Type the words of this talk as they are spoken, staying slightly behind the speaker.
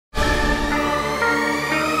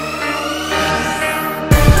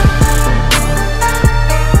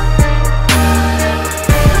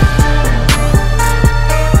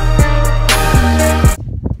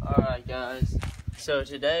So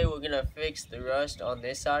today we're gonna fix the rust on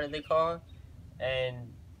this side of the car,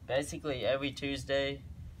 and basically every Tuesday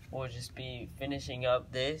we'll just be finishing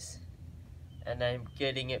up this and then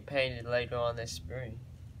getting it painted later on this spring.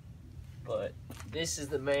 But this is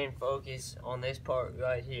the main focus on this part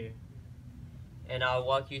right here, and I'll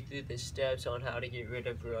walk you through the steps on how to get rid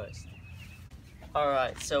of rust.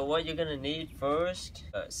 Alright, so what you're gonna need first,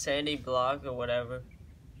 sandy block or whatever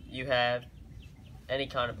you have. Any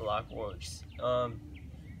kind of block works.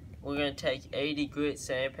 We're gonna take 80 grit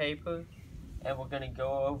sandpaper and we're gonna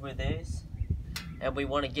go over this, and we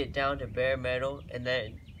want to get down to bare metal, and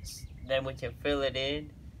then we can fill it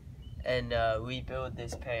in and rebuild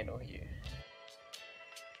this panel here.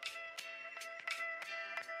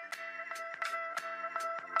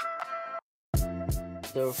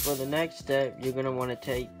 So for the next step, you're gonna want to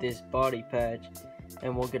take this body patch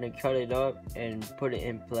and we're gonna cut it up and put it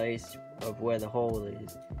in place of where the hole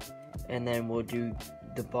is, and then we'll do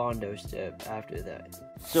the Bondo step after that.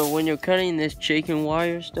 So when you're cutting this chicken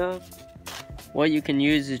wire stuff, what you can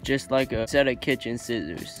use is just like a set of kitchen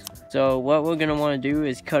scissors. So what we're gonna want to do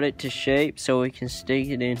is cut it to shape so we can stick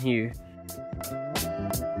it in here.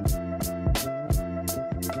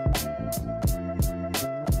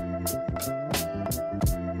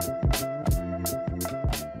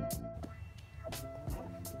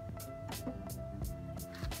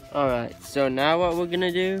 Alright, so now what we're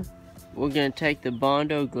gonna do, we're gonna take the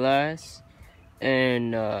Bondo glass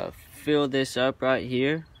and fill this up right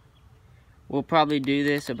here. We'll probably do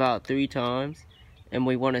this about 3 times, and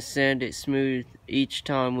we want to sand it smooth each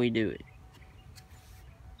time we do it.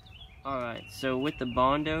 Alright, so with the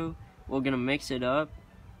Bondo, we're gonna mix it up.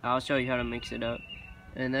 I'll show you how to mix it up.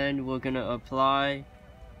 And then we're gonna apply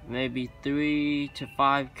maybe 3 to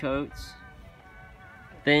 5 coats,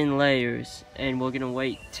 thin layers, and we're gonna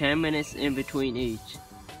wait 10 minutes in between each.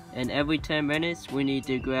 And every 10 minutes we need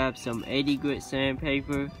to grab some 80 grit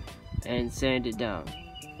sandpaper and sand it down.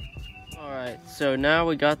 Alright, so now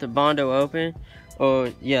we got the Bondo open,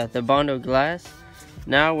 the Bondo glass.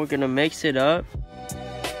 Now we're gonna mix it up.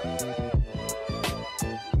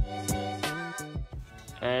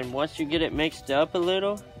 And once you get it mixed up a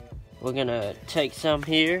little, we're gonna take some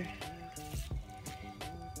here,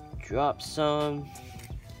 drop some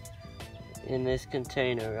in this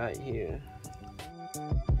container right here.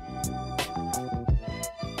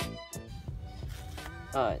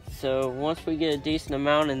 Alright, so once we get a decent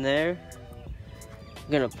amount in there,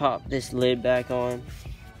 I'm gonna pop this lid back on.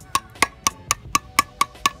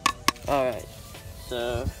 Alright,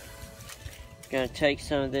 so gonna take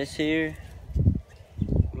some of this here.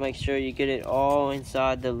 Make sure you get it all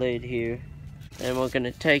inside the lid here. And we're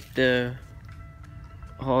gonna take the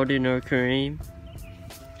hardener cream,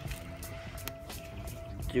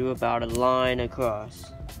 do about a line across.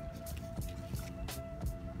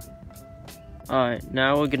 Alright,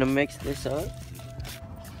 now we're gonna mix this up.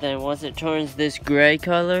 Then once it turns this gray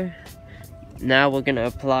color, now we're gonna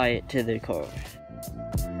apply it to the car.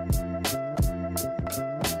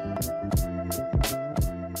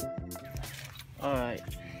 Alright,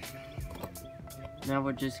 now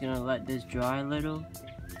we're just gonna let this dry a little,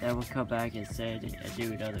 then we'll come back and sand it and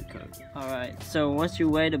do another coat. Alright, so once you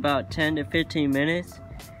wait about 10 to 15 minutes,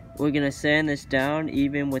 we're gonna sand this down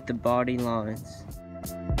even with the body lines.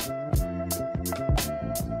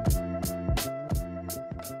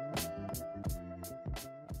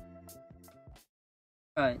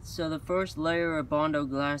 Alright, so the first layer of Bondo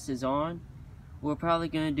glass is on. We're probably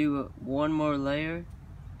going to do one more layer,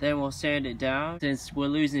 then we'll sand it down. Since we're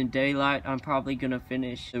losing daylight, I'm probably going to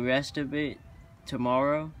finish the rest of it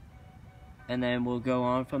tomorrow, and then we'll go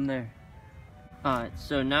on from there. Alright,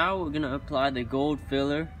 so now we're going to apply the gold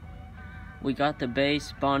filler. We got the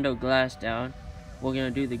base Bondo glass down. We're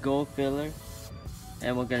going to do the gold filler,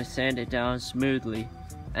 and we're going to sand it down smoothly.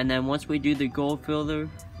 And then once we do the gold filler,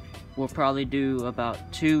 we'll probably do about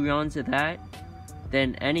 2 runs of that.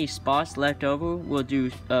 Then any spots left over, we'll do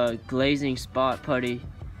glazing spot putty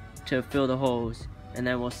to fill the holes. And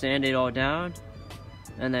then we'll sand it all down.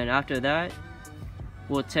 And then after that,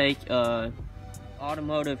 we'll take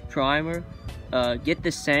automotive primer. Get the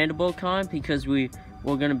sandable kind, because we're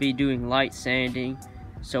gonna be doing light sanding,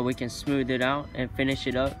 so we can smooth it out and finish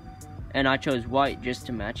it up. And I chose white just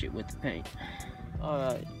to match it with the paint.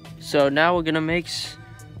 Alright, so now we're gonna mix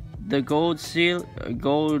the gold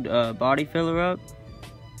body filler up,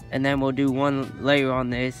 and then we'll do one layer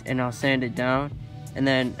on this, and I'll sand it down, and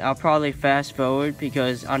then I'll probably fast forward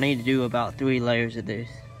because I need to do about 3 layers of this.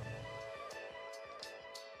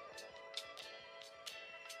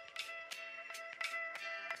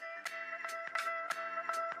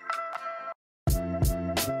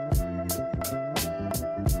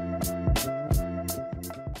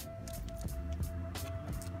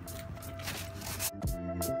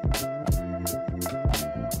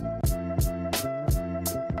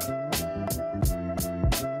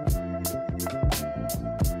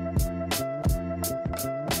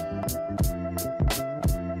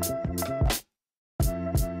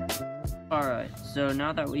 So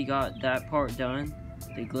now that we got that part done,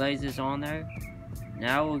 the glaze is on there,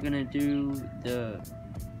 now we're gonna do the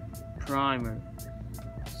primer.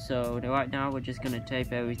 So right now we're just gonna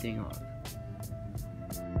tape everything off.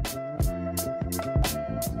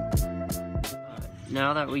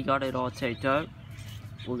 Now that we got it all taped up,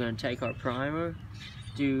 we're gonna take our primer,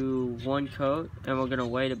 do one coat, and we're gonna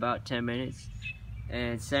wait about 10 minutes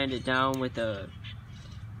and sand it down with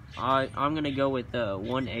I'm gonna go with the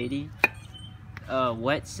 180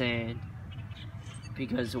 wet sand,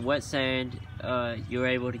 because the wet sand you're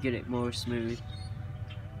able to get it more smooth,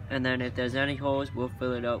 and then if there's any holes we'll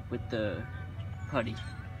fill it up with the putty.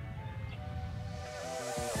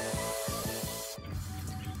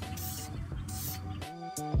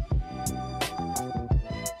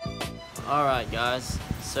 Alright guys,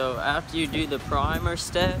 so after you do the primer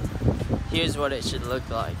step, here's what it should look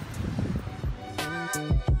like.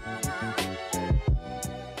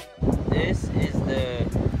 This is the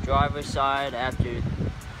driver's side after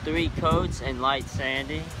 3 coats and light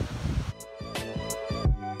sanding.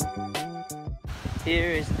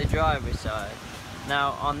 Here is the driver's side.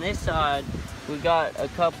 Now on this side, we got a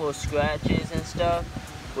couple of scratches and stuff,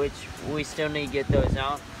 which we still need to get those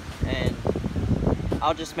out, and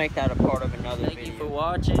I'll just make that a part of another video. Thank you for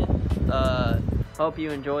watching. Hope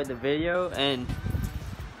you enjoyed the video, and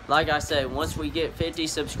like I said, once we get 50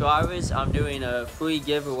 subscribers, I'm doing a free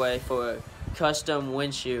giveaway for a custom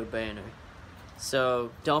windshield banner.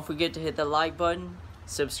 So don't forget to hit the like button,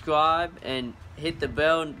 subscribe, and hit the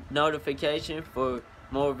bell notification for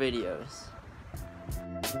more videos.